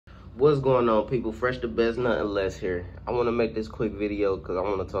What's going on, people? Fresh the best, nothing less here. I want to make this quick video because I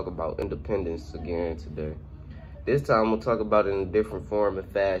want to talk about independence again today. This time we'll talk about it in a different form and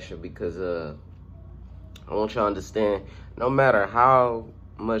fashion because I want y'all to understand, no matter how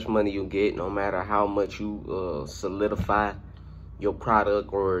much money you get, no matter how much you solidify your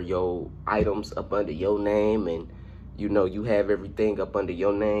product or your items up under your name, and you have everything up under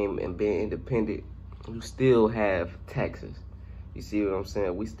your name and being independent, you still have taxes. You see what I'm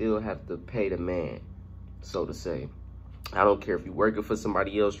saying? We still have to pay the man, so to say. I don't care if you're working for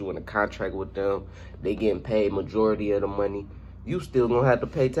somebody else, you in a contract with them, they getting paid majority of the money, you still gonna have to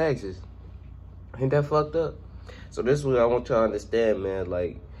pay taxes. Ain't that fucked up? So this is what I want y'all to understand, man.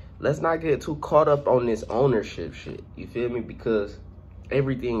 Like, let's not get too caught up on this ownership shit. You feel me? Because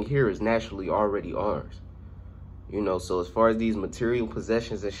everything here is naturally already ours. So as far as these material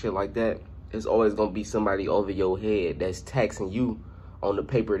possessions and shit like that, it's always gonna be somebody over your head that's taxing you on the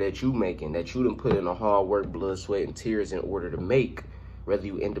paper that you making, that you done put in a hard work, blood, sweat, and tears in order to make, whether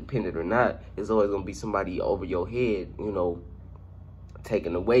you independent or not. It's always gonna be somebody over your head,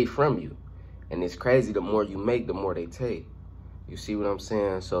 taken away from you. And it's crazy, the more you make, the more they take. You see what I'm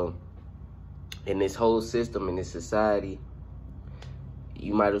saying? So in this whole system, in this society,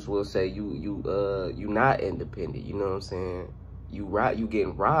 you might as well say you not independent. You know what I'm saying? You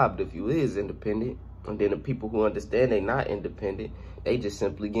getting robbed if you is independent, and then the people who understand they not independent, they just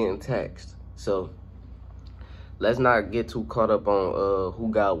simply getting taxed. So let's not get too caught up on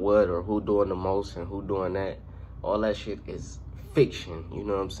who got what or who doing the most and who doing that. All that shit is fiction. You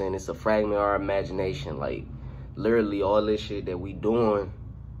know what I'm saying? It's a fragment of our imagination. Like, literally all this shit that we doing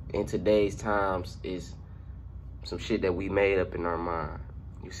in today's times is some shit that we made up in our mind.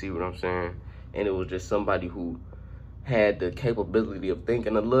 You see what I'm saying? And it was just somebody who had the capability of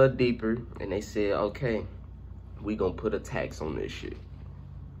thinking a little deeper, and they said, okay, we gonna put a tax on this shit.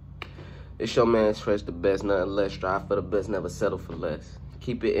 It's your man Fresh the best, nothing less. Strive for the best, never settle for less.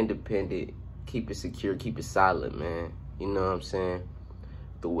 Keep it independent, keep it secure, keep it solid, man. You know what I'm saying?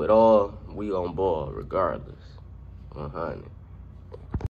 Through it all, we on ball regardless. 100.